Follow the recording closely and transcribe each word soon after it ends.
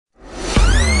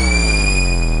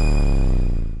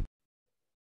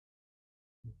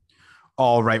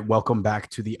All right, welcome back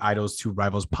to the Idols to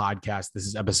Rivals podcast. This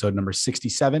is episode number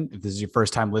 67. If this is your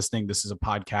first time listening, this is a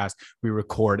podcast we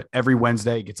record every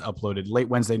Wednesday. It gets uploaded late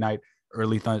Wednesday night,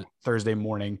 early Thursday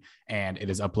morning, and it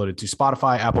is uploaded to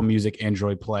Spotify, Apple Music,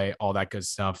 Android Play, all that good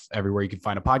stuff. Everywhere you can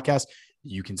find a podcast,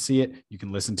 you can see it, you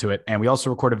can listen to it. And we also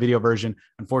record a video version.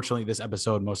 Unfortunately, this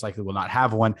episode most likely will not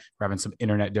have one. We're having some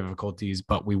internet difficulties,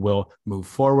 but we will move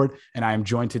forward. And I am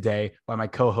joined today by my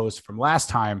co-host from last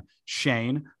time,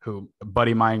 Shane, who a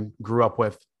buddy of mine grew up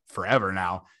with forever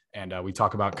now. And we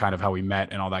talk about kind of how we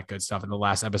met and all that good stuff in the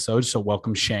last episode. So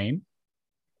welcome, Shane.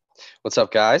 What's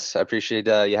up, guys? I appreciate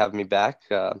you having me back.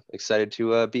 Excited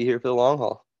to be here for the long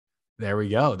haul. There we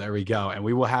go. There we go. And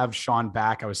we will have Sean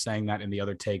back. I was saying that in the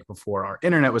other take before our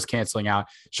internet was canceling out.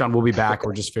 Sean will be back.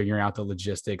 We're just figuring out the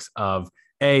logistics of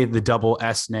A, the double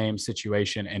S name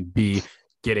situation, and B,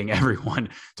 getting everyone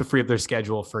to free up their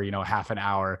schedule for, half an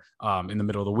hour in the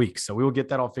middle of the week. So we will get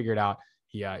that all figured out.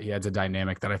 He adds a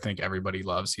dynamic that I think everybody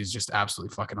loves. He's just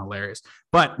absolutely fucking hilarious.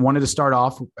 But wanted to start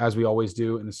off, as we always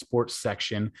do, in the sports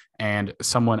section, and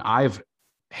someone I've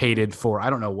hated for, I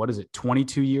don't know, what is it,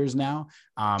 22 years now?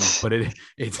 But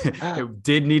it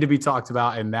did need to be talked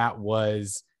about, and that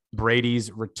was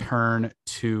Brady's return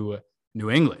to New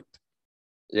England.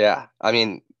 Yeah, I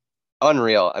mean,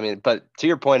 unreal. I mean, but to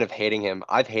your point of hating him,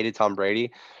 I've hated Tom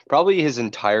Brady probably his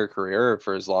entire career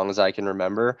for as long as I can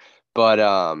remember. But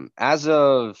as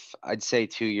of, I'd say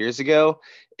 2 years ago,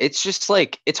 it's just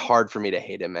like, it's hard for me to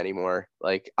hate him anymore.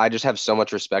 Like, I just have so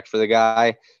much respect for the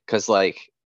guy because, like,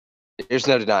 there's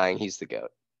no denying he's the GOAT.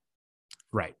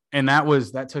 Right. And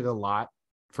that took a lot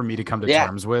for me to come to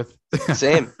terms with.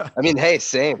 Same. I mean, hey,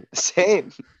 same.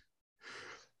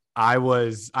 I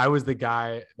was the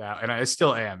guy that, and I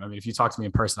still am. I mean, if you talk to me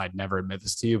in person, I'd never admit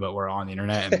this to you, but we're on the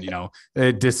internet and,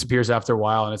 it disappears after a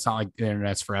while, and it's not like the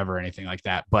internet's forever or anything like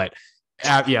that. But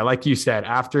yeah, like you said,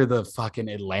 after the fucking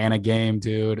Atlanta game,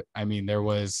 dude, I mean,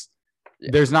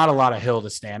 there's not a lot of hill to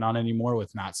stand on anymore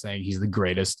with not saying he's the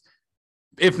greatest,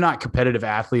 if not competitive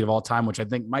athlete of all time, which I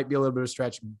think might be a little bit of a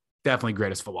stretch, definitely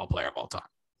greatest football player of all time.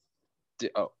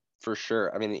 Oh, for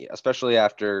sure. I mean, especially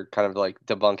after kind of like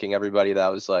debunking everybody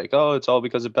that was like, oh, it's all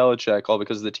because of Belichick, all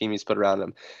because of the team he's put around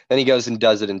him. Then he goes and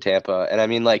does it in Tampa. And I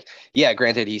mean, like, yeah,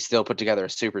 granted, he still put together a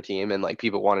super team and like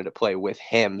people wanted to play with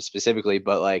him specifically,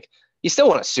 but like he still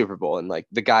won a Super Bowl. And like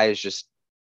the guy is just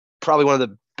probably one of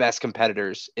the best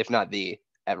competitors, if not the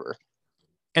ever.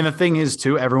 And the thing is,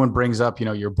 too, everyone brings up,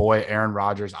 your boy Aaron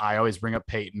Rodgers. I always bring up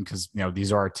Peyton because,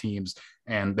 these are our teams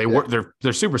and they're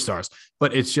superstars.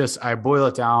 But it's just, I boil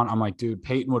it down. I'm like, dude,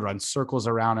 Peyton would run circles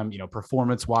around him,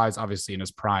 performance wise. Obviously, in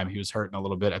his prime, he was hurting a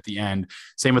little bit at the end.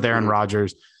 Same with Aaron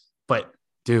Rodgers. But,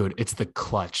 dude, it's the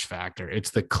clutch factor.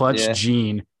 It's the clutch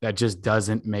gene that just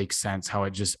doesn't make sense how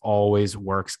it just always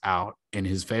works out in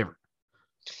his favor.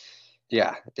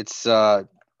 Yeah, it's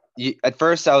at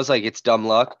first I was like, it's dumb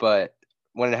luck, but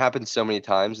when it happens so many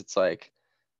times, it's like,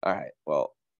 all right,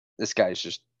 well, this guy's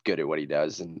just good at what he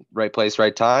does and right place,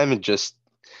 right time. And just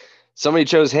somebody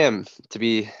chose him to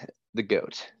be the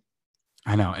GOAT.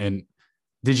 I know. And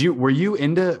were you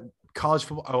into college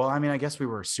football? Oh, well, I mean, I guess we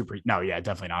were definitely not.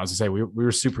 I was gonna say we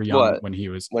were super young when he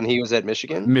was at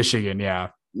Michigan. Michigan. Yeah.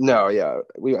 No. Yeah.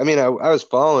 I was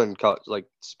following college, like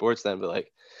sports then, but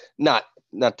like not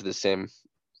to the same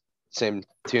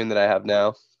tune that I have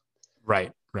now.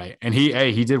 Right. And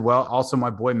he did well. Also, my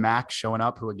boy Mac showing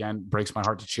up, who again breaks my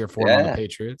heart to cheer for him on the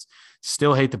Patriots.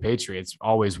 Still hate the Patriots,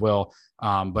 always will.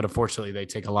 But unfortunately, they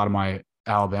take a lot of my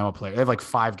Alabama players. They have like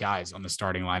 5 guys on the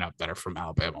starting lineup that are from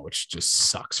Alabama, which just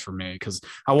sucks for me because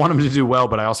I want them to do well,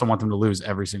 but I also want them to lose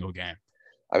every single game.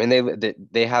 I mean,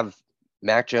 they have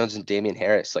Mac Jones and Damian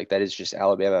Harris. Like that is just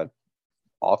Alabama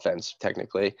offense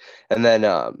technically. And then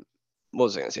what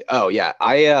was I going to say? Oh yeah,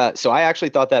 I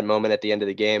actually thought that moment at the end of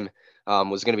the game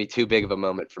was going to be too big of a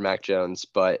moment for Mac Jones,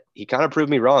 but he kind of proved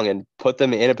me wrong and put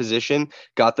them in a position,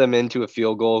 got them into a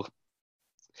field goal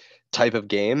type of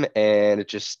game, and it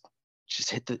just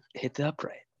hit the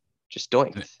upright, just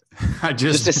doink.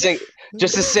 just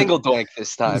a single doink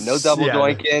this time, no double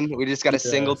doink in. We just got a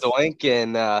single doink,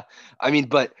 and I mean,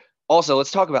 but also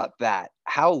let's talk about that.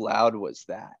 How loud was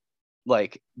that?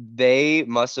 Like they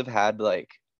must have had like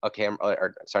a camera,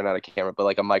 or sorry, not a camera, but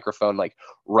like a microphone, like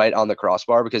right on the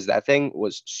crossbar, because that thing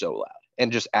was so loud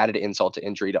and just added insult to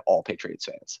injury to all Patriots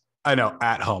fans. I know,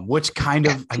 at home, which kind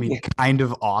of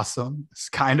awesome. It's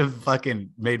kind of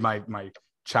fucking made my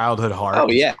childhood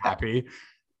heart happy.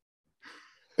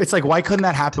 It's like, why couldn't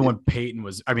that happen when Peyton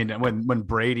was, when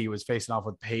Brady was facing off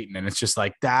with Peyton? And it's just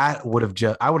like, that would have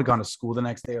I would have gone to school the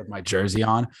next day with my jersey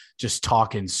on, just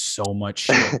talking so much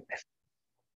shit.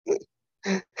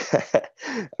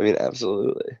 I mean,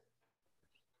 absolutely.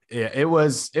 Yeah,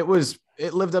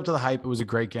 it lived up to the hype. It was a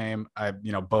great game.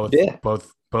 Both Yeah.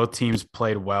 both teams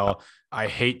played well. I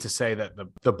hate to say that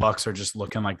the Bucks are just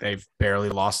looking like they've barely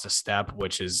lost a step,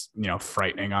 which is,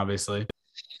 frightening, obviously.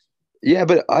 Yeah,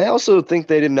 but I also think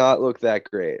they did not look that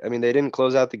great. I mean, they didn't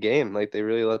close out the game. Like they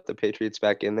really let the Patriots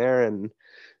back in there, and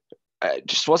it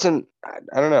just wasn't.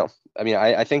 I don't know. I mean,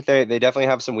 I think they definitely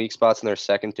have some weak spots in their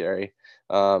secondary,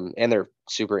 and they're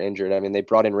super injured. I mean, they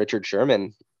brought in Richard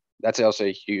Sherman. That's also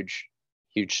a huge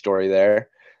story there.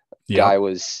 Guy Yep.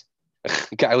 was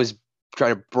guy was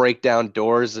trying to break down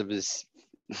doors of his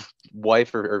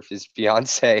wife or his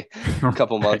fiance a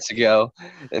couple months ago,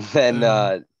 and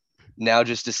then now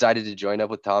just decided to join up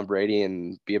with Tom Brady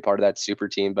and be a part of that super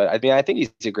team. But I mean, I think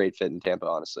he's a great fit in Tampa,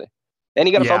 honestly. And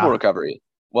he got a fumble Yeah, recovery.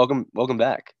 Welcome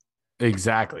back.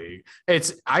 exactly.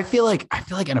 I feel like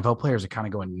NFL players are kind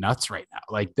of going nuts right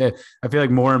now. I feel like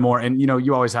more and more, and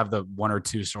you always have the one or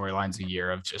two storylines a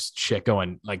year of just shit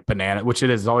going like banana, which it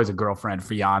is always a girlfriend,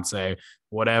 fiance,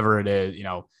 whatever it is,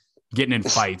 getting in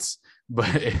fights.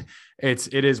 But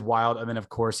it is wild. And then of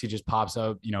course he just pops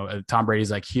up, Tom Brady's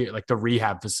like here, like the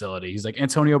rehab facility. He's like,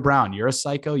 Antonio Brown, you're a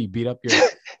psycho. You beat up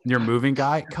your moving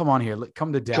guy. Come on here.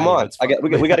 Come to daddy. Come on.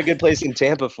 We got a good place in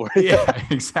Tampa for you. Yeah,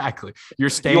 exactly. You're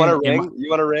staying. You want a ring? You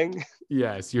want a ring?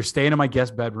 Yes. You're staying in my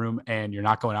guest bedroom and you're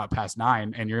not going out past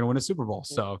 9 and you're going to win a Super Bowl.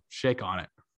 So shake on it.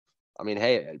 I mean,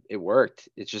 hey, it worked.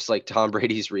 It's just like Tom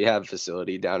Brady's rehab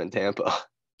facility down in Tampa.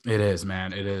 It is,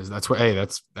 man. It is. That's where,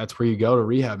 that's where you go to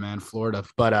rehab, man, Florida.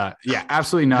 But yeah,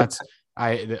 absolutely nuts.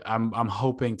 I'm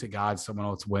hoping to God someone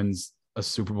else wins a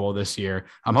Super Bowl this year.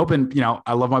 I'm hoping,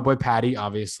 I love my boy Patty,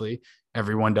 obviously.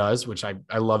 Everyone does, which I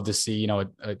love to see,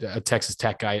 a Texas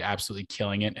Tech guy absolutely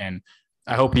killing it. And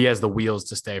I hope he has the wheels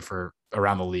to stay for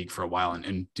around the league for a while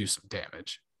and do some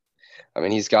damage. I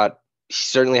mean, he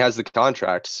certainly has the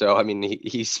contract. So, I mean,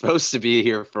 he's supposed to be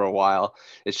here for a while.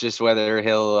 It's just whether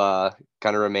he'll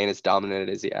kind of remain as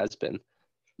dominant as he has been.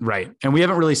 Right. And we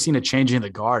haven't really seen a change in the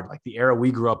guard. Like the era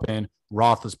we grew up in,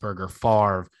 Roethlisberger,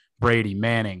 Favre, Brady,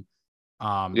 Manning,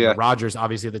 Rodgers,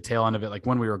 obviously at the tail end of it, like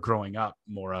when we were growing up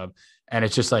more of. And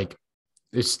it's just like,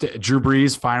 it's Drew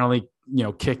Brees finally,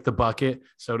 kicked the bucket,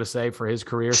 so to say, for his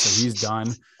career. So he's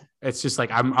done. It's just like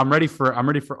I'm ready for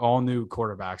all new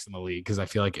quarterbacks in the league because I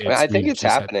feel like I think it's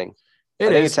happening.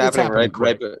 It's happening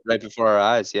right before our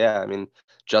eyes. Yeah, I mean,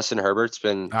 Justin Herbert's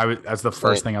been. That's the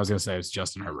first thing I was going to say was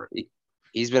Justin Herbert.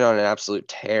 He's been on an absolute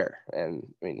tear, and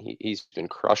I mean, he's been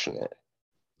crushing it.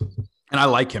 And I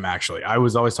like him actually. I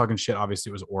was always talking shit.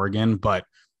 Obviously, it was Oregon, but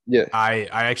yeah, I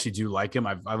actually do like him.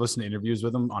 I've listened to interviews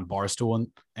with him on Barstool,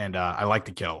 and I like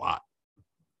the kid a lot.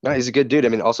 No, he's a good dude. I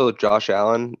mean, also Josh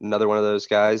Allen, another one of those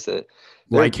guys that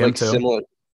like him too.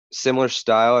 Similar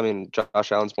style. I mean,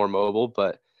 Josh Allen's more mobile,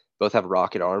 but both have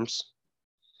rocket arms.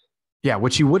 Yeah,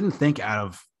 which you wouldn't think out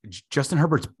of Justin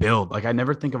Herbert's build. Like I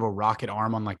never think of a rocket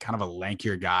arm on like kind of a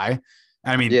lankier guy.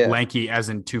 I mean, lanky as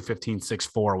in 215,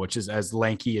 6'4", which is as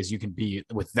lanky as you can be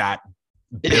with that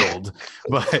build.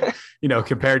 But,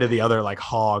 compared to the other like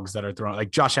hogs that are thrown, like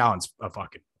Josh Allen's a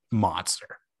fucking monster.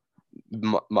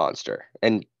 Monster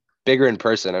and bigger in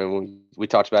person. I mean, we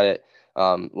talked about it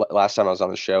last time I was on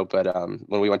the show, but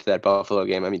when we went to that Buffalo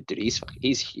game, I mean, dude,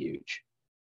 he's huge.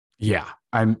 Yeah,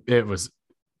 I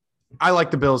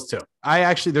like the Bills too.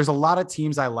 There's a lot of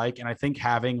teams I like, and I think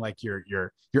having like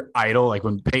your idol, like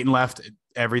when Peyton left,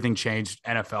 everything changed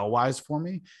NFL wise for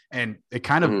me, and it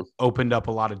kind of opened up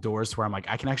a lot of doors where I'm like,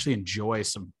 I can actually enjoy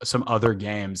some other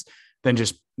games than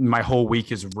just my whole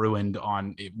week is ruined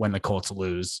on when the Colts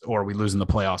lose or we lose in the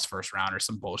playoffs first round or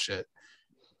some bullshit.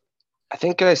 I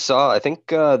think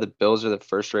the Bills are the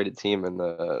first rated team in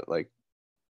the like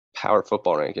power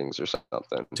football rankings or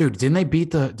something. Dude, didn't they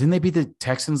beat the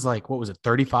Texans like, what was it,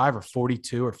 35 or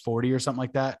 42 or 40 or something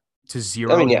like that to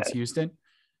 0 against Houston?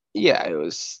 Yeah, it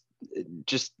was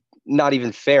just not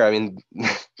even fair. I mean,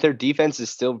 their defense is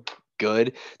still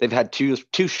good. They've had two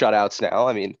shutouts now.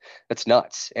 I mean, that's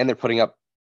nuts. And they're putting up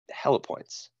hella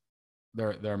points.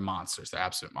 They're monsters. They're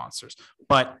absolute monsters.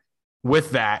 But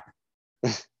with that,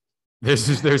 there's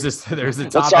a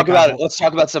topic. Let's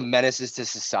talk about some menaces to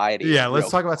society. Yeah, let's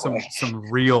talk about some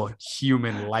real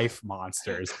human life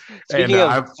monsters. Speaking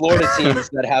of Florida teams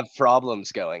that have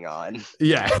problems going on.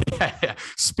 Yeah.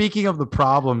 Speaking of the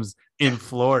problems in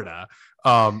Florida,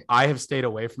 I have stayed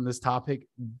away from this topic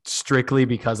strictly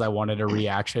because I wanted a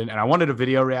reaction and I wanted a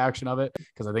video reaction of it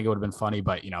because I think it would have been funny,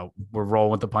 but we're rolling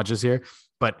with the punches here.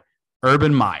 But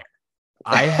Urban Meyer,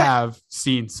 I have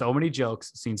seen so many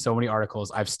jokes, seen so many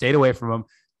articles. I've stayed away from him.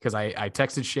 because I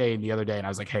texted Shane the other day and I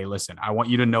was like, hey, listen, I want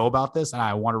you to know about this and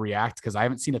I want to react because I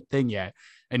haven't seen a thing yet.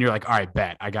 And you're like, all right,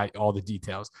 bet, I got all the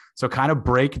details. So kind of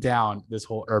break down this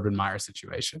whole Urban Meyer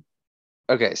situation.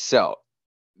 Okay, so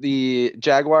the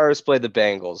Jaguars played the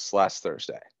Bengals last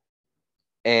Thursday.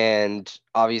 And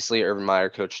obviously Urban Meyer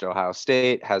coached Ohio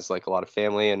State, has like a lot of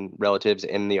family and relatives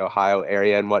in the Ohio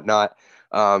area and whatnot.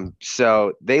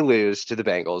 So they lose to the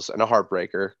Bengals and a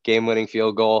heartbreaker, game-winning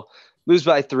field goal, lose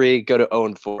by 3, go to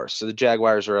 0-4. So the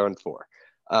Jaguars are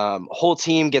 0-4. Whole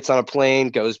team gets on a plane,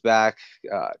 goes back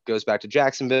to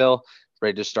Jacksonville,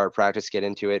 ready to start practice, get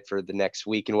into it for the next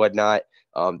week and whatnot.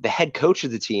 The head coach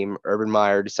of the team, Urban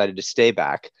Meyer, decided to stay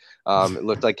back. It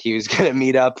looked like he was going to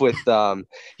meet up with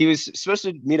he was supposed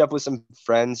to meet up with some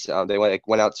friends. They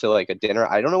went out to like a dinner.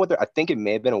 I don't know what I think it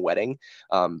may have been a wedding,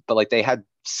 but like they had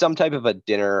some type of a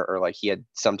dinner, or like he had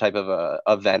some type of a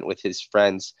event with his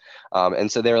friends.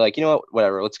 And so they were like, you know what,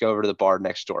 whatever, let's go over to the bar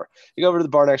next door. You go over to the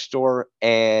bar next door,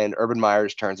 and Urban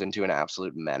Myers turns into an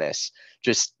absolute menace,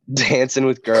 just dancing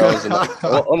with girls. And like,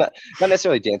 well, not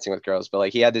necessarily dancing with girls, but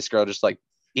like he had this girl just like,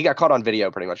 he got caught on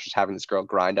video pretty much just having this girl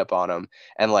grind up on him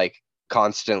and like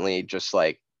constantly just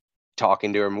like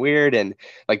talking to him weird. And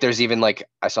like there's even like,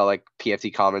 I saw like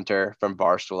PFT commenter from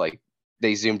Barstool, like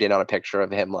they zoomed in on a picture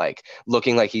of him like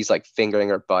looking like he's like fingering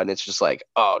her butt, and it's just like,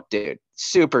 oh dude,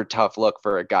 super tough look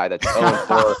for a guy that's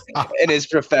 0-4 in his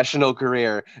professional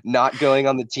career, not going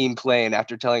on the team plane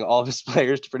after telling all of his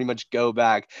players to pretty much go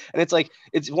back. And it's like,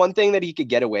 it's one thing that he could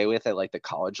get away with at like the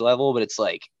college level, but it's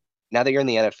like now that you're in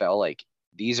the NFL, like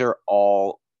these are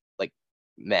all like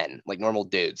men, like normal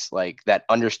dudes, like that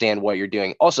understand what you're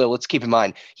doing. Also, let's keep in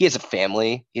mind, he has a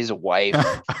family, he has a wife,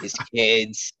 his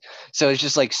kids. So it's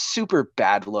just like super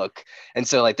bad look. And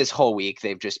so like this whole week,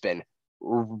 they've just been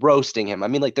roasting him. I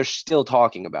mean, like they're still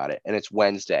talking about it, and it's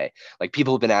Wednesday. Like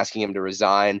people have been asking him to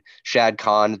resign. Shad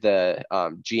Khan, the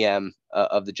GM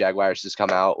of the Jaguars, has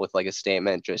come out with like a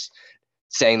statement just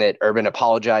saying that Urban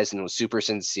apologized and was super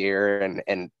sincere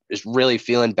and is really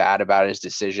feeling bad about his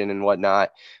decision and whatnot.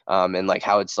 And like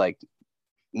how it's like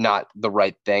not the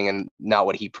right thing and not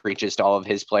what he preaches to all of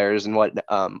his players and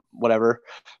whatever.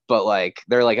 But like,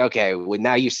 they're like, okay, well,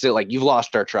 now you still like, you've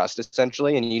lost our trust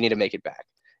essentially, and you need to make it back.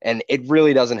 And it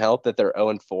really doesn't help that they're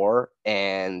 0-4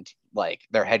 and like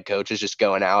their head coach is just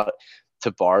going out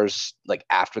to bars like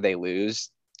after they lose,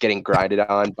 getting grinded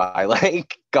on by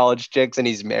like college chicks, and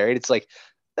he's married. It's like,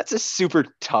 that's a super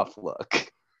tough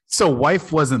look. So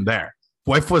wife wasn't there.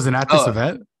 Wife wasn't at this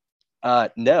event?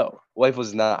 No, wife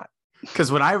was not.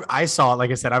 Because when I saw it,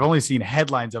 like I said, I've only seen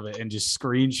headlines of it and just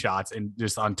screenshots and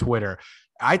just on Twitter.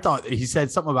 I thought he said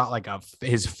something about like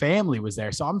his family was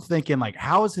there. So I'm thinking like,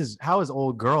 how is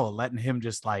old girl letting him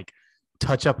just like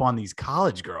touch up on these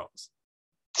college girls?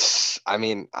 I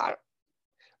mean,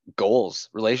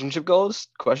 relationship goals?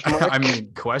 Question mark? I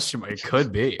mean, question mark. It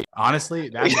could be. Honestly,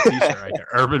 that's a t-shirt right there.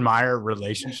 Urban Meyer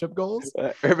relationship goals.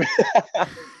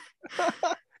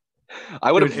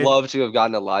 I would have loved to have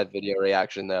gotten a live video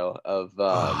reaction though of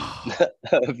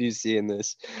of you seeing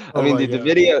this. I mean, dude,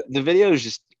 the video is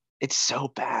just, it's so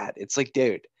bad. It's like,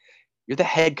 dude, you're the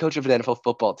head coach of an NFL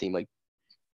football team. Like,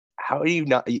 how are you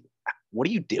not? What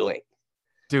are you doing?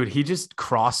 Dude, he just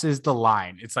crosses the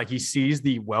line. It's like he sees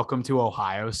the "Welcome to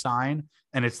Ohio" sign,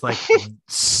 and it's like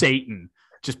Satan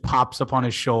just pops up on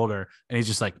his shoulder, and he's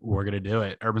just like, "We're gonna do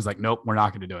it." Urban's like, "Nope, we're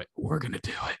not gonna do it. We're gonna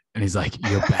do it." And he's like,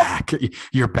 "You're back.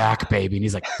 You're back, baby." And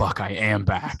he's like, "Fuck, I am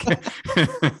back."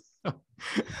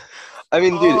 I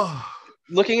mean, dude,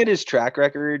 looking at his track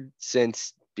record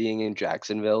since being in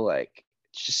Jacksonville, like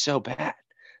it's just so bad. I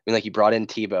mean, like he brought in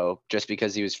Tebow just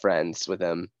because he was friends with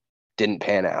him, didn't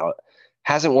pan out.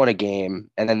 Hasn't won a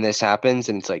game, and then this happens,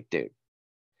 and it's like, dude,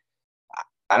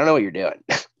 I don't know what you're doing.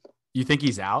 You think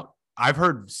he's out? I've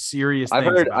heard serious things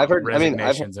about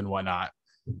resignations and whatnot.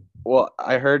 Well,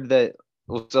 I heard that.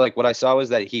 So, like, what I saw was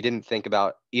that he didn't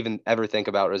ever think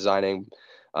about resigning,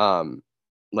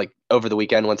 like over the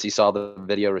weekend once he saw the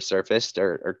video resurfaced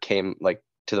or came like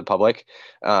to the public.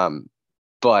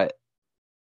 But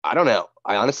I don't know.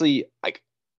 I honestly like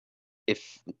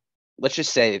let's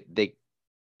just say they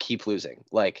keep losing,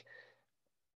 like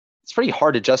it's pretty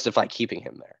hard to justify keeping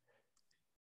him there.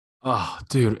 Oh,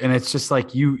 dude. And it's just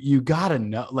like, you gotta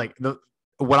know, like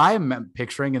what I am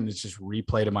picturing, and it's just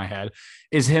replayed in my head,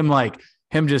 is him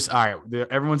just, all right,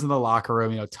 everyone's in the locker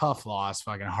room, tough loss,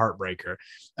 fucking heartbreaker.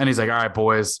 And he's like, all right,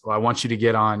 boys, well, I want you to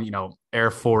get on, Air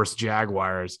Force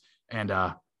Jaguars, and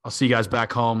I'll see you guys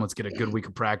back home. Let's get a good week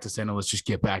of practice in, and let's just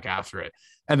get back after it.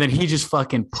 And then he just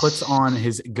fucking puts on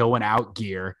his going out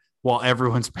gear while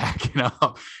everyone's packing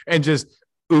up and just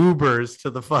Ubers to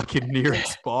the fucking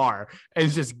nearest bar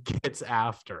and just gets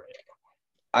after it.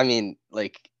 I mean,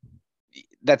 like,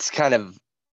 that's kind of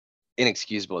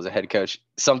inexcusable as a head coach.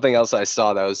 Something else I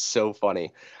saw that was so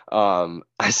funny. I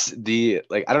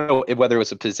don't know whether it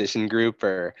was a position group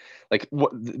or like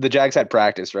the Jags had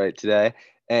practice right today,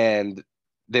 and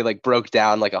they like broke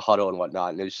down like a huddle and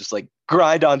whatnot, and it was just like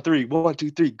grind on 3, 1, 2,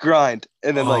 3, grind,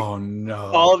 and then like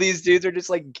no, all these dudes are just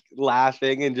like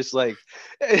laughing and just like,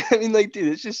 I mean, like, dude,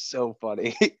 it's just so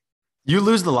funny. You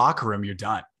lose the locker room, you're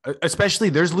done. Especially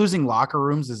there's losing locker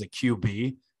rooms as a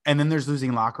QB. And then there's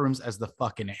losing locker rooms as the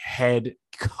fucking head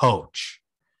coach.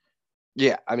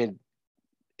 Yeah, I mean,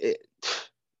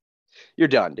 you're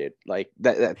done, dude. Like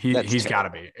he's got to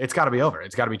be. It's got to be over.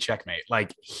 It's got to be checkmate.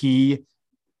 Like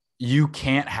you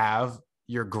can't have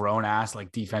your grown ass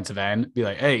like defensive end be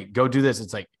like, hey, go do this.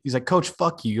 It's like he's like, coach,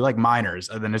 fuck you. You like minors,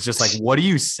 and then it's just like, what do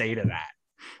you say to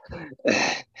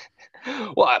that?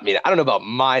 Well, I mean, I don't know about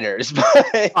minors, but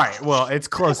all right. Well, it's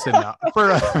close enough.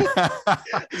 Like,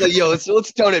 yo,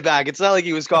 let's tone it back. It's not like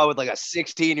he was caught with like a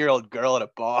 16-year-old girl at a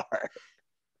bar.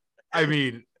 I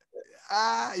mean,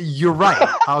 you're right.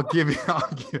 I'll give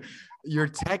you. You're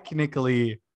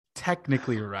technically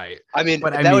right. I mean,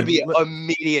 but that would be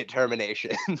immediate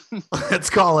termination. Let's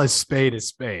call a spade.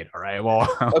 All right. Well,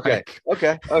 okay.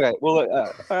 Well,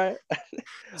 all right.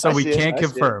 So we can't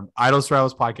confirm. Idle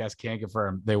Straddles podcast can't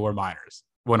confirm they were minors.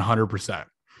 100%.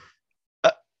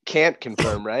 Can't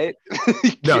confirm, right?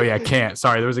 No, yeah, can't.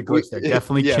 Sorry, there was a glitch there.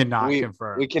 Definitely cannot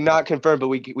confirm. We cannot confirm, but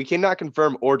we cannot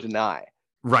confirm or deny.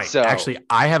 Right. So actually,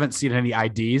 I haven't seen any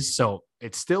IDs, so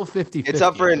it's still 50-50. It's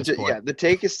up for the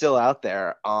take is still out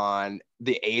there on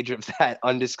the age of that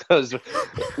undisclosed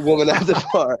woman at the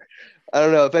bar. I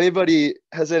don't know if anybody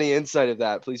has any insight of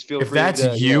that. Please feel free. If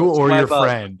that's you or your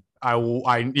friend,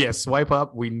 swipe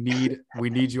up. We need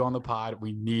you on the pod.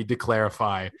 We need to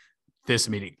clarify this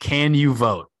meeting. Can you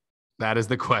vote? That is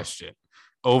the question.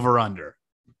 Over under.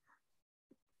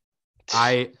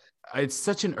 It's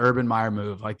such an Urban Meyer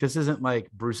move. Like, this isn't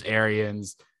like Bruce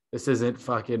Arians. This isn't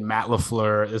fucking Matt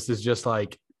LaFleur. This is just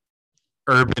like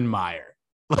Urban Meyer,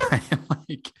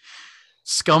 like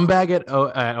scumbag at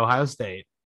Ohio State.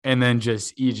 And then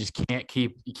you can't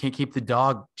keep the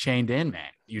dog chained in, man.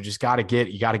 You just got to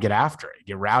get after it.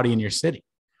 Get rowdy in your city.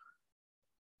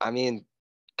 I mean,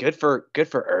 good for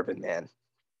Urban, man.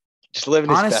 Just living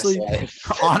his best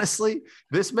life. Honestly,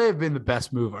 this may have been the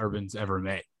best move Urban's ever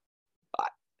made.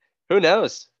 Who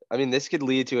knows? I mean, this could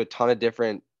lead to a ton of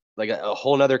different, like a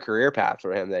whole nother career path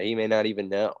for him that he may not even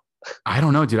know. I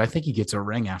don't know, dude. I think he gets a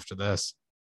ring after this.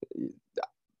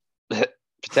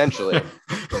 Potentially.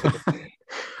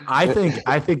 I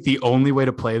think the only way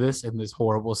to play this in this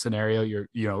horrible scenario,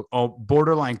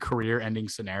 borderline career-ending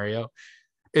scenario,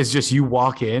 is just you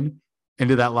walk into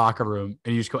that locker room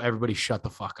and you just go, everybody shut the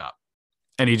fuck up.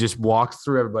 And he just walks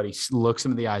through everybody, looks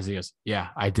him in the eyes, and he goes, yeah,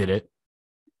 I did it.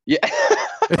 Yeah.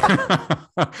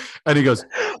 And he goes,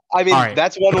 I mean,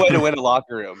 that's one way to win a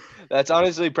locker room. That's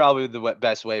honestly probably the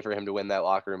best way for him to win that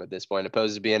locker room at this point,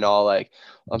 opposed to being all like,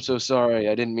 I'm so sorry.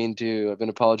 I didn't mean to. I've been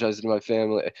apologizing to my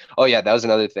family. Oh, yeah, that was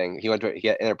another thing. He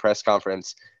in a press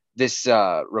conference. This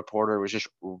reporter was just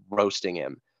roasting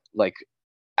him.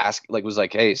 Was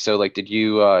like, hey, so like, did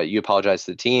you apologize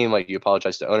to the team? Like, you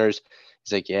apologize to owners?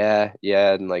 He's like, yeah.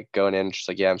 And like going in, just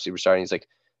like, yeah, I'm super sorry. And he's like,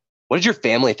 what did your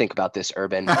family think about this,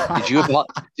 Urban? Did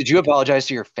you apologize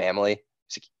to your family?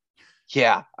 He's like,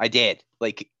 yeah, I did.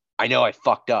 Like, I know I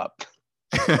fucked up.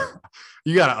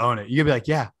 You got to own it. You got to be like,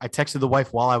 yeah, I texted the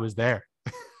wife while I was there.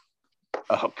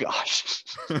 Oh, gosh.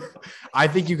 I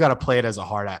think you got to play it as a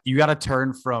hard act. You got to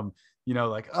turn from,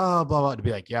 like, oh, blah, blah, to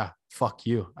be like, yeah, fuck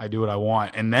you. I do what I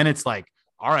want. And then it's like,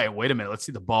 all right, wait a minute. Let's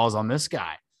see the balls on this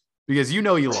guy. Because you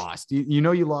lost.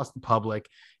 You lost the public.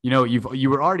 You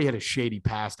were already had a shady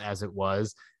past as it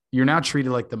was. You're now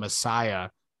treated like the Messiah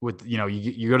with,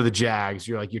 you go to the Jags.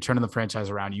 You're turning the franchise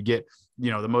around. You get,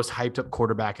 the most hyped up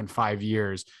quarterback in 5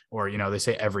 years, or, they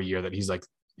say every year that he's like,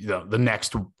 the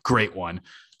next great one.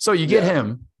 So you get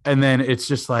him. And then it's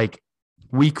just like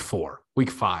week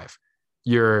 5,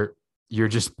 you're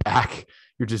just back.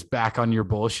 You're just back on your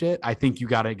bullshit. I think you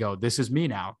got to go, this is me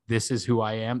now. This is who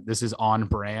I am. This is on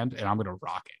brand, and I'm going to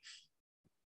rock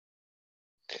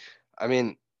it. I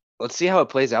mean, let's see how it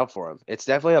plays out for him. It's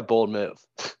definitely a bold move.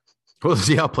 We'll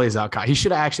see how it plays out. He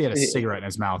should have actually had a cigarette in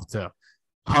his mouth too.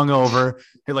 Hungover,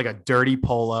 hit like a dirty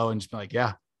polo, and just be like,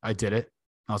 yeah, I did it.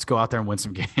 Now let's go out there and win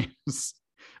some games.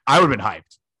 I would have been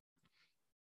hyped.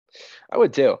 I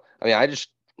would too. I mean,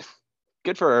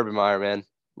 good for Urban Meyer, man.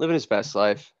 Living his best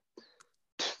life.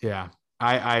 Yeah.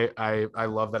 I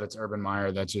love that it's Urban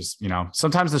Meyer that just,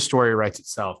 sometimes the story writes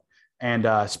itself.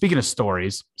 And speaking of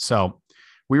stories, so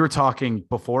we were talking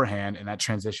beforehand, and that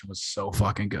transition was so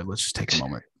fucking good. Let's just take a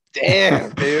moment.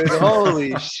 Damn, dude.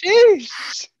 Holy sheesh.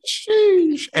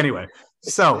 Sheesh. Anyway,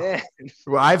 so Man.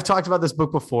 well, I've talked about this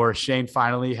book before. Shane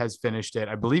finally has finished it.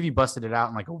 I believe he busted it out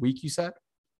in like a week, you said?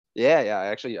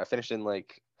 Yeah. I finished in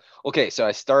like, okay, so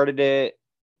I started it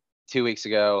 2 weeks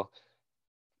ago.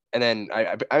 And then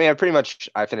I pretty much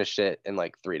I finished it in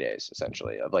like 3 days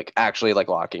essentially of like actually like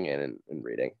locking in and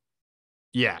reading.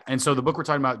 Yeah. And so the book we're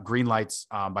talking about, Green Lights,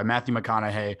 by Matthew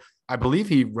McConaughey. I believe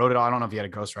he wrote it all. I don't know if he had a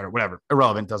ghostwriter, whatever.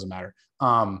 Irrelevant, doesn't matter.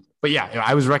 But yeah,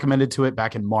 I was recommended to it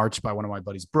back in March by one of my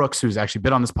buddies, Brooks, who's actually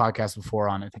been on this podcast before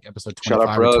on, I think, episode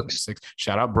 25 or 26.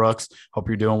 Shout out Brooks. Hope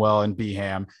you're doing well in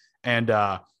Beham. And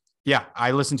yeah,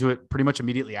 I listened to it pretty much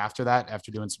immediately after that,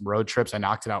 after doing some road trips. I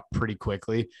knocked it out pretty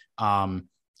quickly.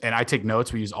 And I take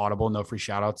notes. We use Audible, no free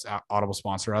shout outs. Audible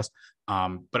sponsor us.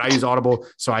 But I use Audible.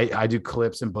 So I do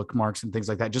clips and bookmarks and things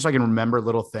like that, just so I can remember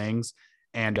little things.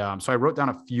 And so I wrote down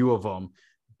a few of them.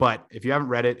 But if you haven't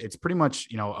read it, it's pretty much,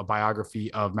 a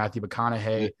biography of Matthew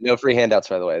McConaughey. No free handouts,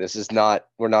 by the way.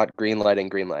 We're not green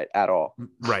light at all.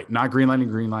 Right. Not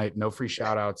green light. No free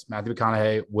shout outs. Matthew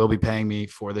McConaughey will be paying me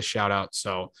for the shout out.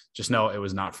 So just know it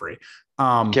was not free.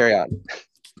 Carry on.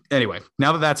 Anyway,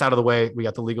 now that that's out of the way, we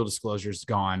got the legal disclosures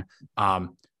gone.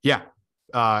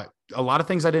 A lot of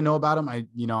things I didn't know about him.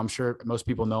 I'm sure most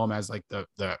people know him as like the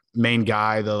main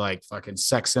guy, the like fucking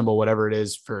sex symbol, whatever it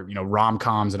is for,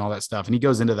 rom-coms and all that stuff. And he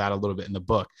goes into that a little bit in the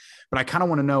book, but I kind of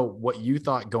want to know what you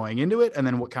thought going into it and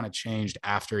then what kind of changed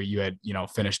after you had,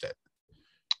 finished it.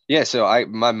 Yeah. So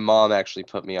my mom actually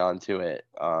put me onto it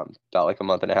about like a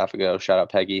month and a half ago. Shout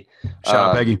out Peggy. Shout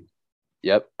out Peggy.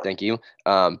 Yep. Thank you.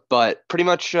 But pretty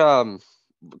much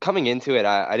coming into it,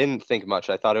 I didn't think much.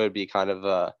 I thought it would be kind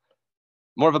of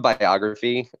more of a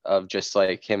biography of just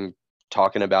like him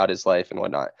talking about his life and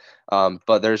whatnot.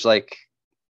 But there's like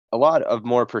a lot of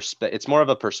more it's more of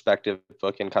a perspective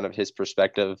book and kind of his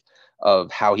perspective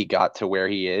of how he got to where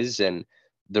he is and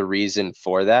the reason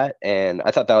for that. And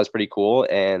I thought that was pretty cool.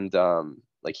 And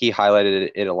like he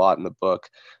highlighted it a lot in the book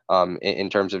in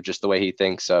terms of just the way he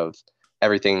thinks of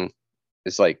everything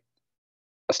is like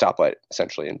a stoplight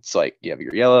essentially. And it's like you have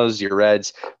your yellows, your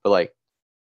reds, but like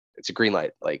it's a green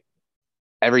light. Like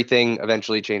everything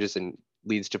eventually changes and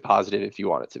leads to positive if you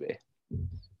want it to be.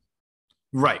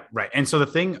 Right. And so the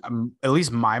thing, at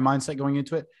least my mindset going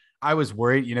into it, I was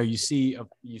worried. You see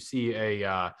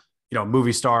a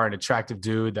movie star, an attractive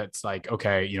dude that's like,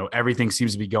 okay, everything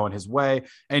seems to be going his way,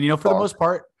 and for the most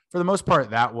part,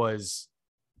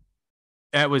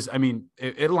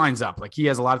 it lines up. Like he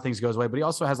has a lot of things goes away, but he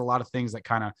also has a lot of things that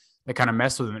kind of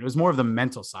mess with him. It was more of the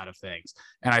mental side of things,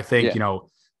 and I think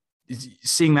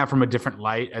seeing that from a different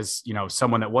light as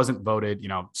someone that wasn't voted,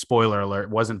 spoiler alert,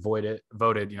 wasn't voted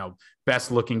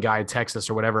best looking guy in Texas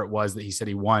or whatever it was that he said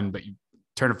he won, but you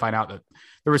turn to find out that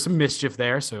there was some mischief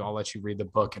there. So I'll let you read the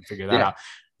book and figure that out.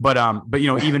 But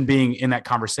even being in that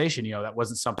conversation, that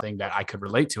wasn't something that I could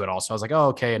relate to at all. So I was like, oh,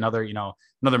 okay, another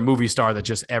movie star that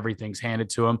just everything's handed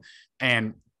to him.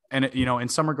 And in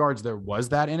some regards there was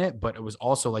that in it, but it was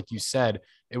also, like you said,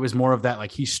 it was more of that,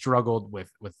 like he struggled with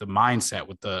the mindset,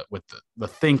 with the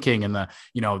thinking and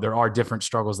there are different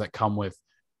struggles that come with,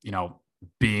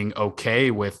 being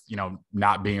okay with,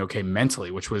 not being okay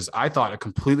mentally, which was, I thought, a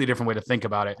completely different way to think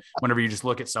about it. Whenever you just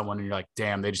look at someone and you're like,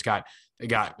 damn, they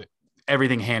got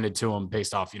everything handed to them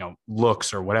based off,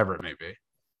 looks or whatever it may be.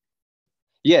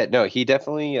 Yeah, no, he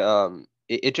definitely,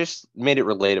 it just made it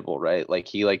relatable, right? Like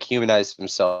he like humanized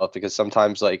himself because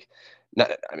sometimes like,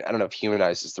 I don't know if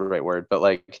humanized is the right word, but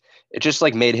like, it just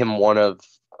like made him one of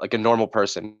like a normal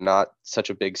person, not such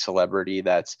a big celebrity.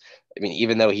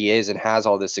 Even though he is and has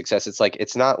all this success, it's like,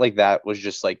 it's not like that was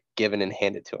just like given and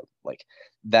handed to him. Like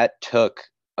that took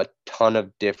a ton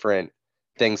of different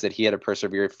things that he had to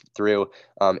persevere through.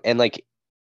 And like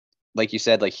you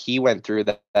said, like he went through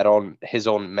his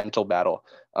own mental battle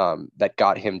that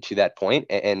got him to that point.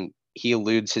 And he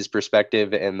alludes his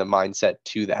perspective and the mindset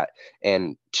to that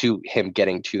and to him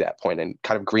getting to that point and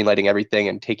kind of greenlighting everything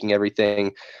and taking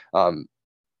everything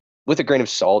with a grain of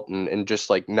salt and just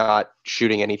like not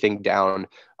shooting anything down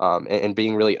and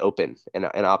being really open and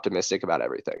optimistic about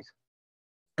everything.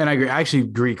 And I agree. I actually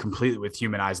agree completely with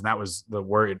humanize. And that was the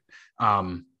word.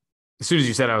 As soon as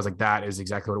you said it, I was like, that is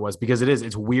exactly what it was, because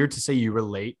it's weird to say you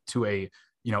relate to a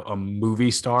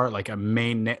movie star, like a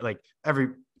main, like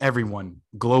everyone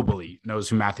globally knows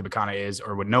who Matthew McConaughey is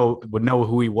or would know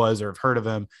who he was or have heard of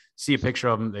him, see a picture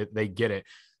of him, they get it.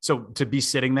 So to be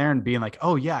sitting there and being like,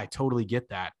 oh yeah, I totally get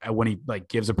that. When he like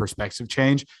gives a perspective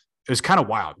change, it was kind of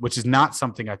wild, which is not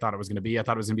something I thought it was going to be. I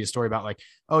thought it was going to be a story about like,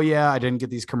 oh yeah, I didn't get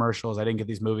these commercials, I didn't get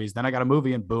these movies, then I got a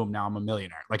movie, and boom, now I'm a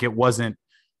millionaire. Like it wasn't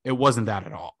that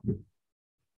at all.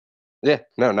 Yeah,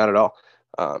 no, not at all.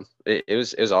 It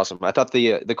was awesome. I thought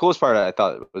the coolest part I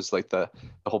thought was like the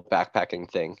whole backpacking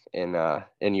thing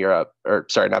in Europe, or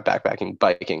sorry, not backpacking,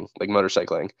 biking, like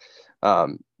motorcycling.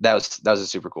 That was a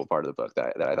super cool part of the book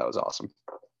that I thought was awesome.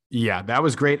 Yeah, that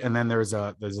was great. And then there's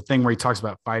a thing where he talks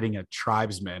about fighting a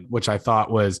tribesman, which I thought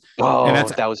was, and Oh,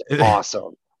 that was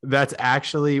awesome. That's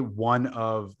actually one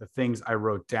of the things I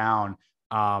wrote down.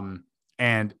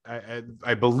 And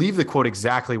I believe the quote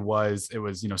exactly was, it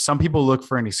was, some people look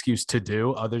for an excuse to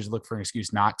do, others look for an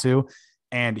excuse not to.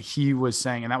 And he was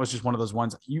saying, and that was just one of those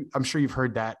ones, I'm sure you've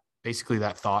heard that, basically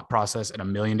that thought process in a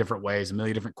million different ways, a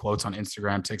million different quotes on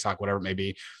Instagram, TikTok, whatever it may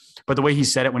be. But the way he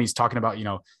said it when he's talking about,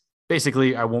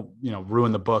 basically, I won't,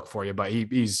 ruin the book for you, but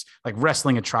he's like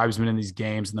wrestling a tribesman in these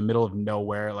games in the middle of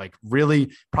nowhere. Like,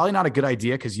 really, probably not a good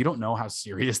idea, because you don't know how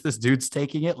serious this dude's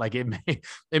taking it. Like, it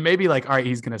may be like, all right,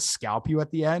 he's gonna scalp you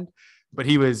at the end. But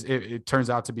it turns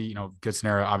out to be, good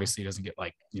scenario. Obviously, he doesn't get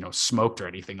like, smoked or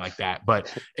anything like that.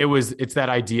 But it's that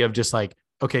idea of just like,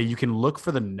 okay, you can look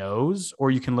for the nose,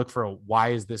 or you can look for why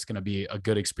is this going to be a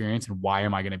good experience, and why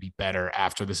am I going to be better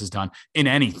after this is done in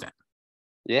anything?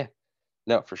 Yeah.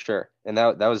 No, for sure. And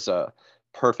that was a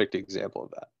perfect example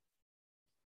of that.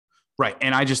 Right.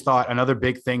 And I just thought another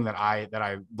big thing that I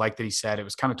liked that he said, it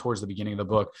was kind of towards the beginning of the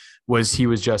book, was he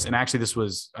was just, and actually this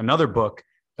was another book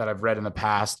that I've read in the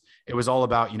past. It was all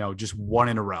about, just one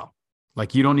in a row.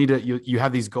 Like, you don't need to, you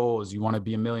have these goals. You want to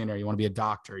be a millionaire. You want to be a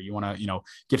doctor. You want to,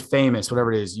 get famous,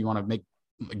 whatever it is. You want to make,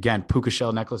 again, puka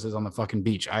shell necklaces on the fucking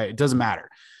beach. It doesn't matter.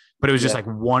 But it was just like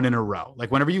one in a row.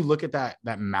 Like, whenever you look at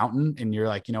that mountain and you're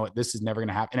like, you know what, this is never going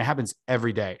to happen. And it happens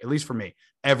every day, at least for me.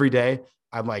 Every day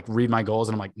I'm like, read my goals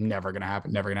and I'm like, never going to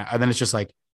happen, never going to. And then it's just like,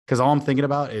 because all I'm thinking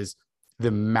about is the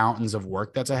mountains of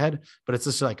work that's ahead. But it's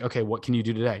just like, okay, what can you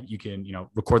do today? You can,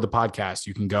 record the podcast.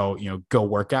 You can go, go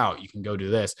work out. You can go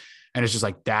do this. And it's just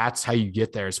like, that's how you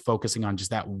get there, is focusing on just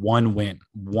that one win,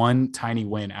 one tiny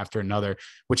win after another,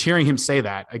 which, hearing him say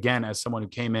that, again, as someone who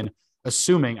came in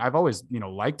assuming, I've always,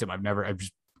 liked him. I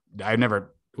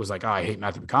never was like, oh, I hate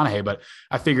Matthew McConaughey, but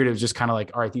I figured it was just kind of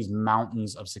like, all right, these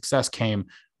mountains of success came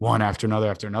one after another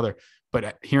after another.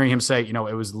 But hearing him say,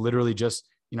 it was literally just,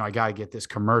 I got to get this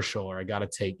commercial, or I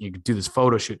got to do this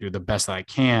photo shoot, do the best that I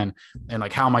can. And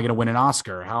like, how am I going to win an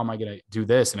Oscar? How am I going to do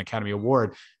this, an Academy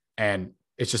Award? And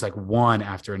it's just like one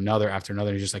after another after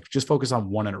another. You're just like, just focus on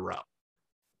one in a row.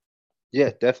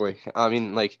 Yeah, definitely. I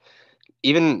mean, like,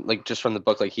 even like just from the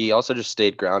book, like, he also just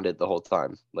stayed grounded the whole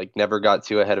time, like never got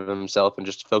too ahead of himself, and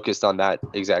just focused on that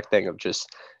exact thing of just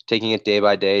taking it day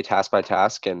by day, task by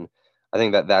task. And I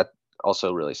think that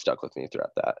also really stuck with me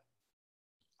throughout that.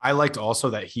 I liked also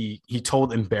that he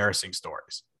told embarrassing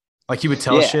stories. Like, he would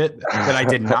tell shit that I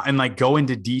did not, and like go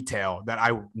into detail that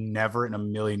I never in a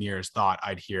million years thought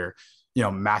I'd hear,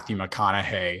 Matthew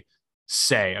McConaughey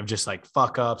say, of just like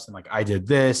fuck ups, and like, I did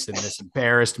this and this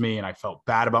embarrassed me and I felt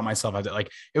bad about myself. I did,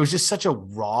 like, it was just such a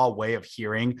raw way of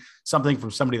hearing something from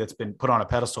somebody that's been put on a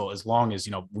pedestal as long as,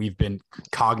 we've been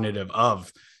cognitive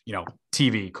of,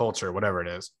 TV culture, whatever it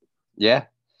is. Yeah.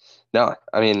 No,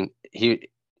 I mean, he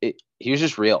was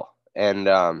just real. And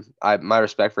my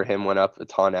respect for him went up a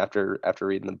ton after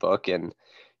reading the book. And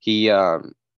he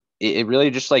it really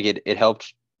just like it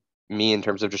helped me in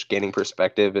terms of just gaining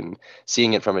perspective and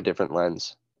seeing it from a different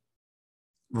lens.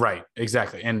 Right.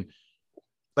 Exactly. And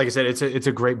like I said, it's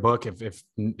a great book. If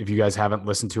you guys haven't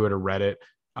listened to it or read it,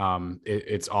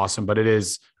 it's awesome. But it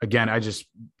is, again,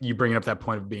 you bringing up that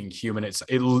point of being human.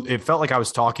 It felt like I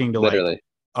was talking to Literally. like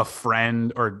a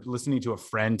friend, or listening to a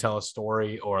friend tell a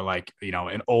story, or like,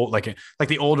 an old, like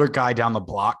the older guy down the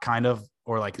block kind of,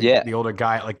 or like the older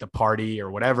guy at like the party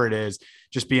or whatever it is,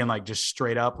 just being like, just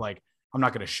straight up, like, I'm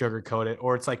not going to sugarcoat it.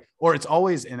 Or it's like, or it's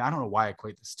always, and I don't know why I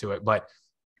equate this to it, but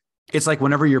it's like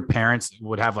whenever your parents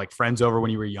would have like friends over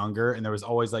when you were younger, and there was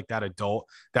always like that adult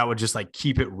that would just like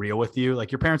keep it real with you.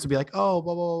 Like, your parents would be like, oh,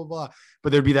 blah, blah, blah, blah.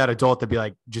 But there'd be that adult that'd be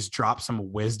like, just drop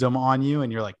some wisdom on you.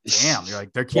 And you're like, damn, you're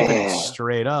like, they're keeping it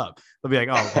straight up. They'll be like,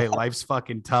 oh, hey, life's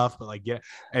fucking tough, but like, yeah.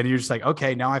 And you're just like,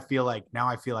 okay, now I feel like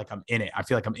I'm in it. I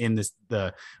feel like I'm in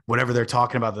the whatever they're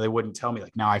talking about that they wouldn't tell me.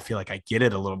 Like, now I feel like I get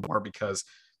it a little more, because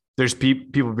there's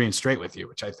people being straight with you,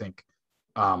 which I think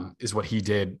is what he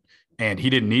did. And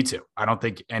he didn't need to. I don't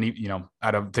think I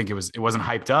don't think it wasn't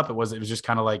hyped up. It was just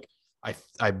kind of like,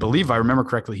 I believe I remember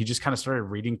correctly, he just kind of started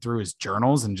reading through his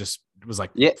journals and just was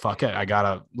like, fuck it, I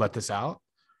gotta let this out.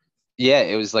 Yeah,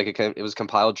 it was like it was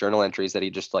compiled journal entries that he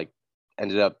just like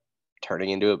ended up turning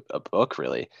into a book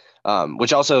really.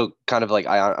 Which also kind of like,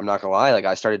 I'm not gonna lie, like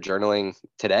I started journaling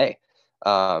today.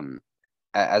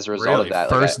 As a result of Really? that,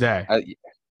 First day.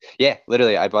 yeah,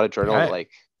 literally I bought a journal Okay.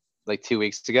 like 2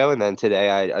 weeks ago. And then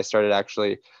today I started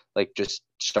actually like just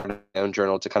starting my own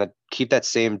journal to kind of keep that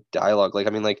same dialogue. Like, I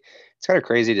mean, like it's kind of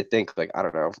crazy to think like, I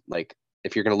don't know, like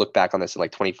if you're going to look back on this in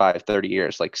like 25, 30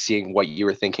 years, like seeing what you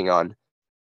were thinking on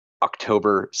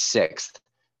October 6th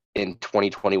in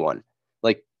 2021,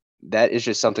 like that is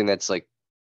just something that's like,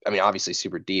 I mean, obviously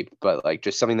super deep, but like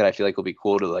just something that I feel like will be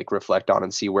cool to like reflect on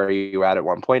and see where you were at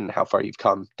one point and how far you've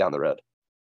come down the road.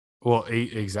 Well,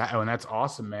 exactly. And that's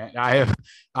awesome, man. It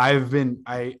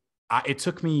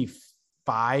took me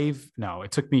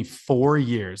it took me 4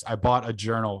 years. I bought a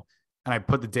journal and I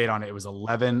put the date on it. It was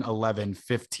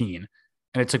 11/11/15.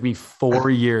 And it took me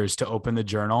 4 years to open the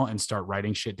journal and start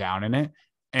writing shit down in it.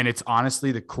 And it's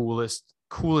honestly the coolest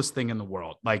thing in the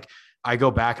world. Like I go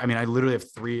back, I mean, I literally have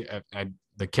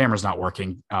the camera's not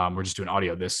working. We're just doing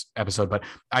audio this episode, but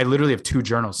I literally have two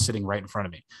journals sitting right in front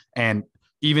of me. And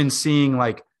even seeing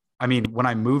like, I mean, when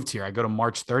I moved here, I go to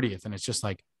March 30th and it's just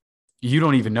like, you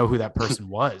don't even know who that person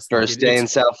was. Like First day in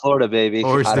South Florida, baby.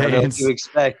 First I don't day know in, what to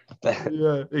expect.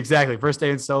 yeah, exactly. First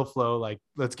day in SoFlo, like,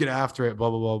 let's get after it,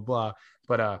 blah, blah, blah, blah.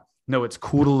 But no, it's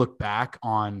cool to look back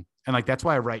on. And like, that's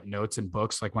why I write notes in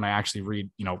books. Like when I actually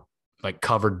read, like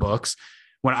covered books,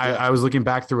 when I was looking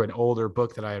back through an older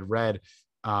book that I had read,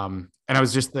 and I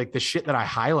was just like, the shit that I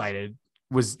highlighted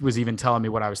was even telling me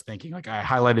what I was thinking. Like I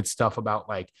highlighted stuff about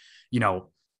like,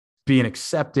 being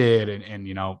accepted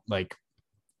and like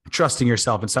trusting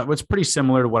yourself and stuff. It's pretty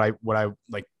similar to what I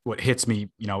like, what hits me.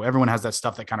 Everyone has that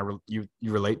stuff that kind of you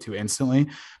relate to instantly.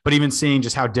 But even seeing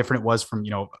just how different it was from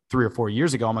 3 or 4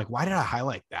 years ago, I'm like, why did I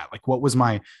highlight that? Like, what was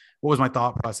my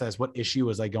thought process? What issue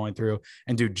was I going through?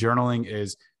 And dude, journaling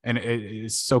is, and it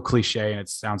is so cliche and it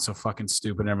sounds so fucking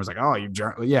stupid. And everyone's like, oh, you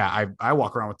journal? Yeah, I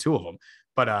walk around with two of them.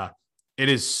 But it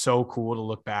is so cool to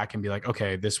look back and be like,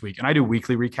 okay, this week, and I do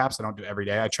weekly recaps. I don't do every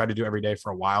day. I try to do every day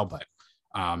for a while, but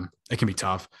it can be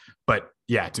tough. But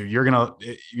yeah, dude, you're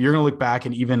gonna look back,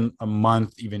 and even a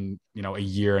month, even a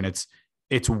year, and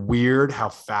it's weird how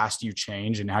fast you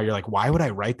change and how you're like, why would I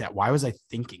write that? Why was I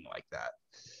thinking like that?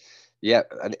 Yeah,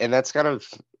 and that's kind of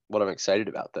what I'm excited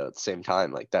about, though. At the same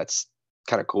time, like that's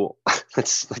kind of cool.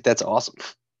 that's awesome.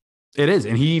 It is.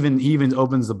 And he even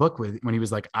opens the book with, when he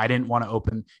was like, I didn't want to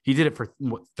open, he did it for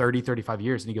 35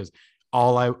 years. And he goes,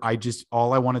 all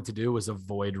I wanted to do was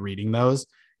avoid reading those.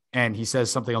 And he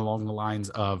says something along the lines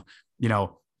of,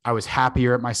 I was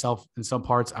happier at myself in some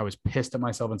parts. I was pissed at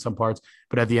myself in some parts,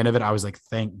 but at the end of it, I was like,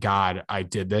 thank God I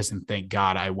did this. And thank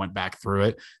God I went back through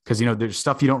it. Cause there's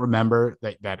stuff you don't remember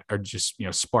that are just,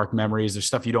 spark memories. There's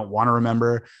stuff you don't want to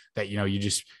remember that, you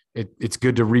just, it's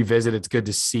good to revisit. It's good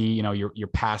to see, you're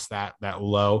past that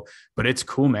low, but it's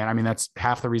cool, man. I mean, that's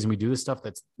half the reason we do this stuff.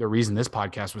 That's the reason this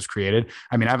podcast was created.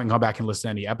 I mean, I haven't gone back and listened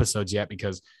to any episodes yet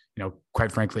because,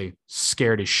 quite frankly,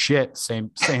 scared as shit. Same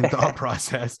thought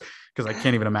process. Cause I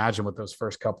can't even imagine what those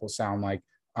first couple sound like.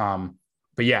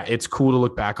 But yeah, it's cool to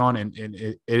look back on. And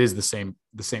it is the same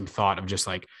thought of just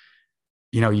like,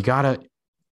 you gotta,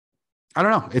 I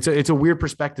don't know. It's a weird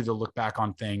perspective to look back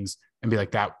on things and be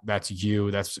like, that's you.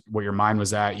 That's where your mind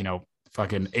was at,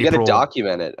 fucking April. You got to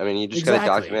document it. I mean, you just got to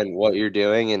document what you're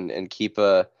doing and keep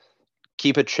a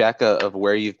check of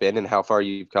where you've been and how far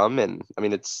you've come. And I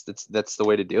mean, that's the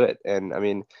way to do it. And I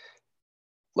mean,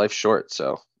 life's short,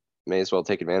 so may as well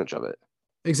take advantage of it.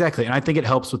 Exactly. And I think it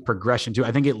helps with progression too.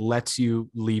 I think it lets you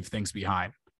leave things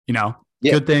behind, Yeah,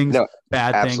 good things,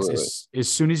 bad absolutely. things.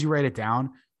 As soon as you write it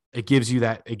down, it gives you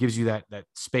that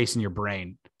space in your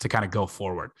brain to kind of go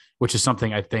forward, which is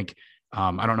something I think,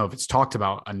 I don't know if it's talked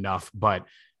about enough, but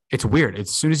it's weird. As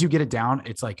soon as you get it down,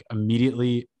 it's like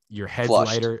immediately your head's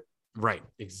Flushed. lighter. Right.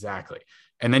 Exactly.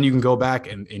 And then you can go back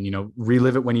and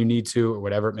relive it when you need to, or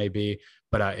whatever it may be.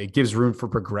 But it gives room for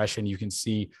progression. You can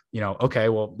see, okay,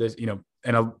 well, there's,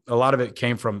 and a lot of it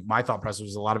came from my thought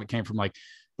process. A lot of it came from like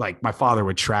my father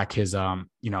would track his,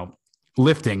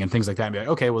 lifting and things like that and be like,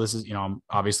 okay, well, this is, I'm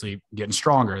obviously getting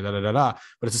stronger, but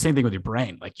it's the same thing with your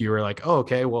brain. Like you were like, oh,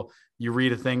 okay, well, you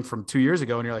read a thing from 2 years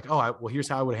ago and you're like, oh, well, here's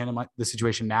how I would handle the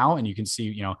situation now. And you can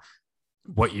see,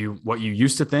 what you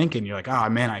used to think. And you're like, oh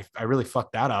man, I really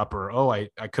fucked that up. Or, oh, I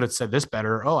could have said this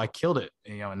better. Oh, I killed it,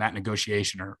 in that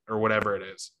negotiation or whatever it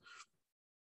is.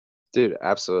 Dude,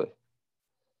 absolutely.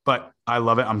 But I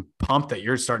love it. I'm pumped that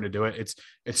you're starting to do it.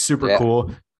 It's super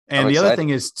cool. And the other thing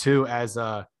is too, as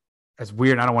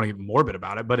weird, and I don't want to get morbid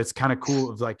about it, but it's kind of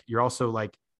cool of like, you're also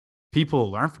like,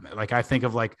 people learn from it. Like I think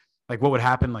of like what would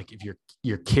happen, like if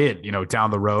your kid,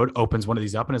 down the road opens one of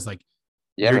these up and is like,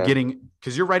 Yeah, you're man. getting,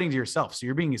 because you're writing to yourself, so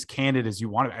you're being as candid as you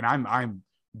want to. And I'm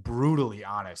brutally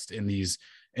honest in these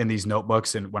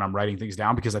notebooks and when I'm writing things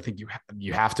down, because I think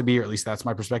you have to be, or at least that's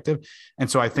my perspective. And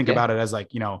so I think Yeah. about it as like,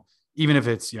 even if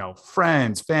it's,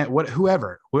 friends,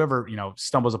 whoever,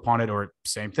 stumbles upon it, or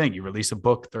same thing, you release a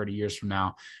book 30 years from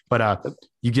now, but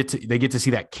they get to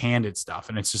see that candid stuff.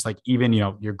 And it's just like, even,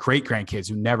 your great grandkids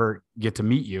who never get to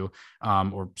meet you,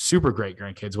 or super great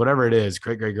grandkids, whatever it is,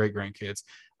 great grandkids.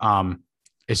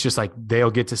 It's just like,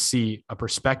 they'll get to see a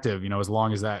perspective, as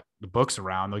long as that the book's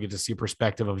around, they'll get to see a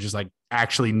perspective of just like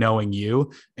actually knowing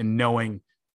you and knowing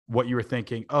what you were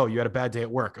thinking. Oh, you had a bad day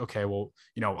at work. Okay. Well,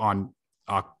 on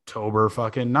October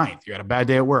fucking 9th, you had a bad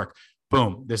day at work.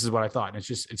 Boom. This is what I thought. And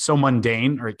it's so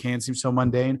mundane, or it can seem so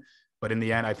mundane, but in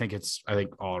the end, I think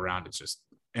all around, it's just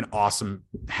an awesome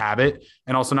habit.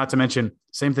 And also, not to mention,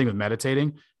 same thing with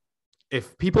meditating.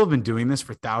 If people have been doing this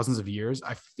for thousands of years,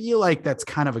 I feel like that's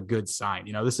kind of a good sign.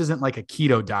 This isn't like a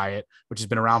keto diet, which has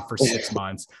been around for 6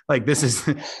 months. Like this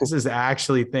is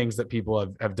actually things that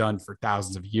people have done for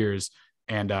thousands of years.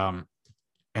 And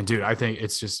dude, I think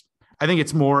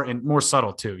it's more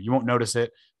subtle too. You won't notice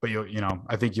it, but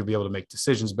I think you'll be able to make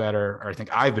decisions better. Or I think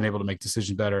I've been able to make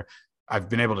decisions better. I've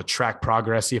been able to track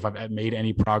progress, see if I've made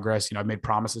any progress. I've made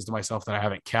promises to myself that I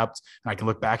haven't kept. And I can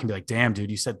look back and be like, damn, dude,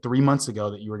 you said 3 months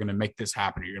ago that you were going to make this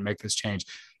happen, or you're going to make this change.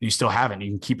 And you still haven't. You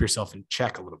can keep yourself in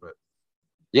check a little bit.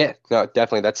 Yeah, no,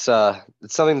 definitely. That's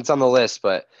it's something that's on the list,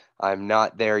 but I'm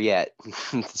not there yet.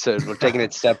 So we're taking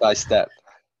it step by step.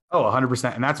 Oh,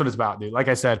 100%. And that's what it's about, dude. Like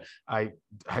I said,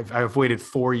 I've waited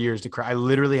 4 years to cry. I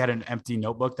literally had an empty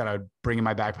notebook that I would bring in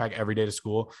my backpack every day to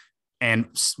school and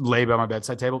lay by my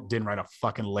bedside table. Didn't write a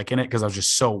fucking lick in it because I was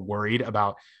just so worried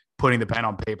about putting the pen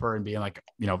on paper and being like,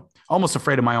 almost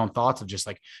afraid of my own thoughts of just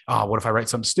like, oh, what if I write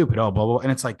something stupid? Oh, blah, blah.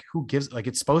 And it's like, who gives, like,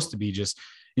 it's supposed to be just,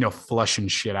 flushing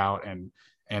shit out and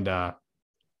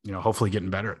hopefully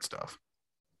getting better at stuff.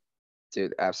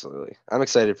 Dude, absolutely. I'm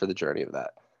excited for the journey of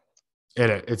that.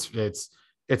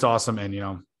 It's awesome.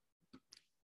 And,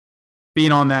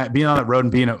 being on that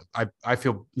road and I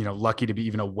feel, lucky to be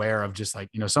even aware of just like,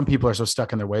 some people are so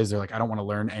stuck in their ways. They're like, I don't want to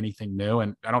learn anything new.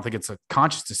 And I don't think it's a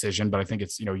conscious decision, but I think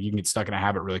it's, you can get stuck in a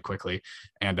habit really quickly,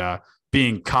 and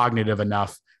being cognitive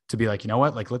enough to be like, you know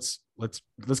what, like, let's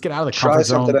get out of the comfort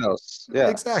zone. Try something else. Yeah,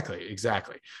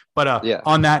 exactly. But yeah.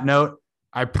 On that note,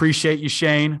 I appreciate you,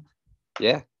 Shane.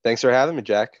 Yeah. Thanks for having me,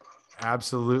 Jack.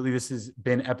 Absolutely. This has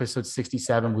been episode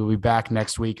 67. We'll be back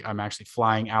next week. I'm actually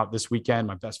flying out this weekend.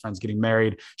 My best friend's getting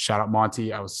married. Shout out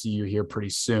Monty. I will see you here pretty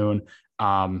soon.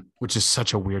 Which is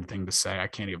such a weird thing to say. I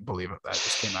can't even believe it. That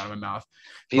just came out of my mouth.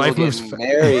 People Life moves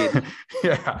married.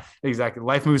 Yeah, exactly.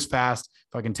 Life moves fast.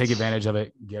 If I can take advantage of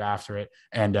it, get after it.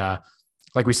 And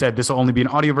like we said, this will only be an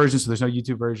audio version, so there's no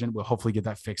YouTube version. We'll hopefully get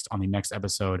that fixed on the next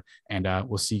episode. And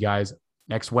we'll see you guys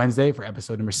next Wednesday for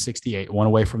episode number 68. One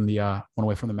away from the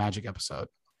Magic episode.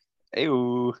 Hey,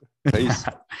 peace.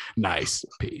 Nice.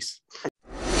 Peace.